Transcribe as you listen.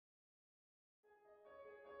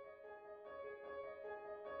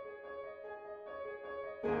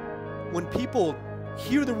When people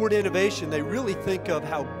hear the word innovation, they really think of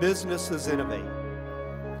how businesses innovate.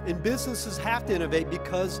 And businesses have to innovate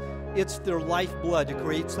because it's their lifeblood to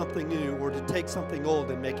create something new or to take something old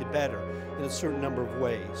and make it better in a certain number of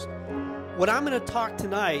ways. What I'm going to talk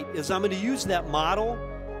tonight is I'm going to use that model,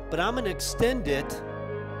 but I'm going to extend it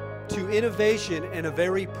to innovation in a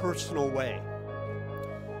very personal way.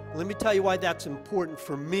 Let me tell you why that's important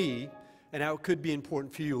for me and how it could be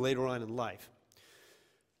important for you later on in life.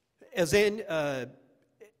 As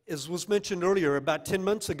was mentioned earlier, about 10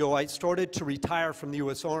 months ago, I started to retire from the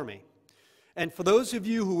U.S. Army. And for those of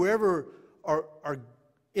you who ever are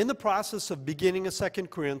in the process of beginning a second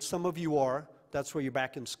career, and some of you are, that's where you're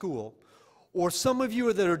back in school, or some of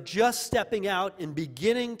you that are just stepping out and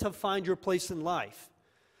beginning to find your place in life,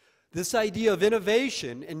 this idea of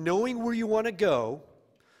innovation and knowing where you want to go,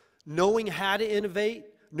 knowing how to innovate,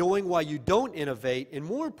 knowing why you don't innovate, and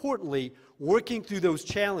more importantly, working through those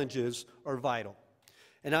challenges are vital.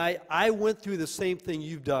 And I went through the same thing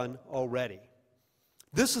you've done already.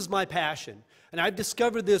 This is my passion, and I've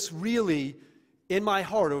discovered this really in my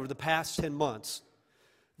heart over the past 10 months,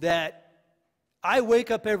 that I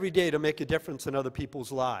wake up every day to make a difference in other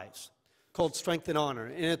people's lives, called Strength and Honor.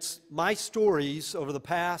 And it's my stories over the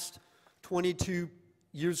past 22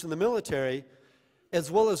 years in the military, as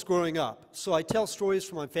well as growing up. So I tell stories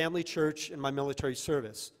from my family church and my military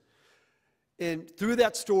service. And through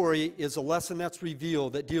that story is a lesson that's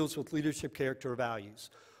revealed that deals with leadership, character, or values.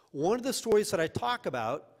 One of the stories that I talk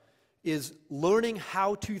about is learning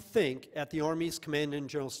how to think at the Army's Command and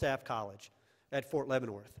General Staff College at Fort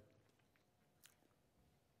Leavenworth.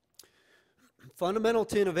 Fundamental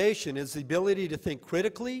to innovation is the ability to think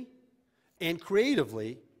critically and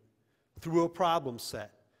creatively through a problem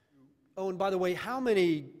set. Oh, and by the way, how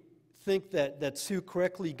many think that Sue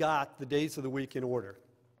correctly got the days of the week in order?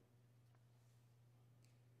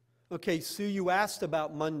 Okay, Sue, you asked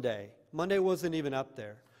about Monday. Monday wasn't even up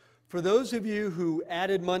there. For those of you who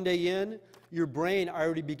added Monday in, your brain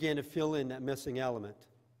already began to fill in that missing element.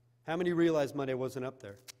 How many realized Monday wasn't up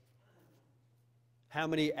there? How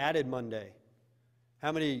many added Monday?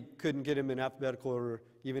 How many couldn't get them in alphabetical order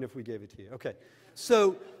even if we gave it to you? Okay,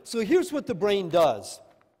 so here's what the brain does.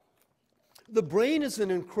 The brain is an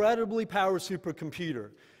incredibly powerful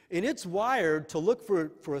supercomputer, and it's wired to look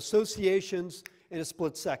for associations in a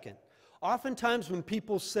split second. Oftentimes when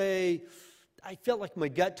people say, I felt like my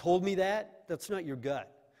gut told me that, that's not your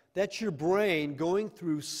gut. That's your brain going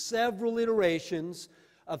through several iterations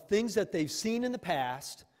of things that they've seen in the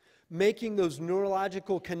past, making those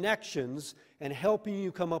neurological connections and helping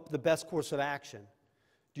you come up with the best course of action.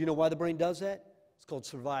 Do you know why the brain does that? It's called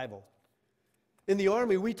survival. In the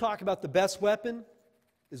Army, we talk about the best weapon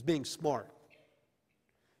is being smart.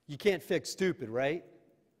 You can't fix stupid, right?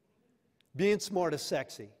 Being smart is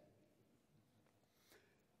sexy.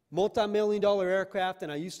 Multi-million-dollar aircraft,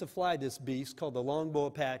 and I used to fly this beast called the Longbow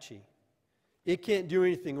Apache. It can't do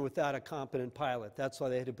anything without a competent pilot. That's why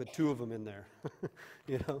they had to put two of them in there,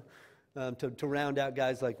 you know, to round out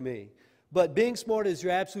guys like me. But being smart is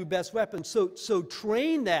your absolute best weapon. So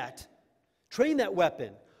train that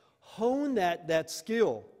weapon. Hone that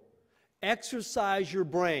skill. Exercise your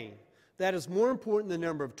brain. That is more important than the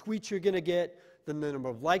number of tweets you're going to get, than the number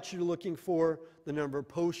of likes you're looking for, the number of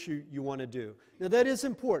posts you want to do. Now that is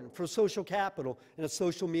important for social capital in a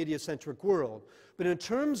social media-centric world. But in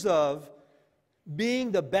terms of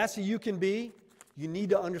being the best that you can be, you need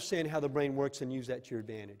to understand how the brain works and use that to your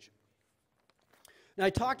advantage. Now I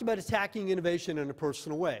talked about attacking innovation in a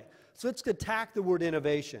personal way. So let's attack the word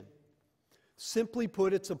innovation. Simply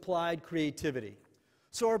put, it's applied creativity.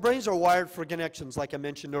 So our brains are wired for connections, like I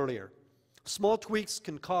mentioned earlier. Small tweaks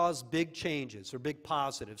can cause big changes or big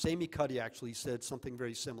positives. Amy Cuddy actually said something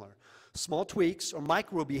very similar. Small tweaks or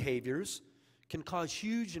micro behaviors can cause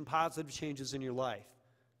huge and positive changes in your life.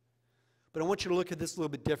 But I want you to look at this a little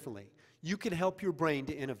bit differently. You can help your brain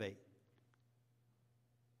to innovate.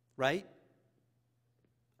 Right?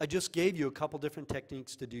 I just gave you a couple different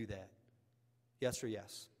techniques to do that. Yes or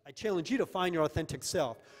yes? I challenge you to find your authentic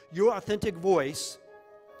self, your authentic voice.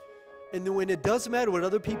 And then when it doesn't matter what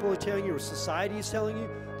other people are telling you or society is telling you,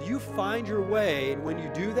 you find your way. And when you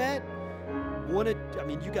do that,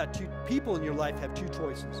 you got two people in your life have two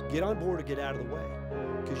choices. Get on board or get out of the way,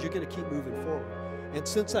 because you're going to keep moving forward. And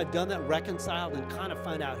since I've done that, reconciled and kind of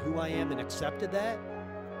found out who I am and accepted that,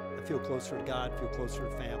 I feel closer to God, feel closer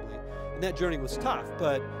to family. And that journey was tough,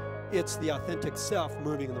 but it's the authentic self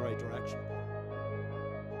moving in the right direction.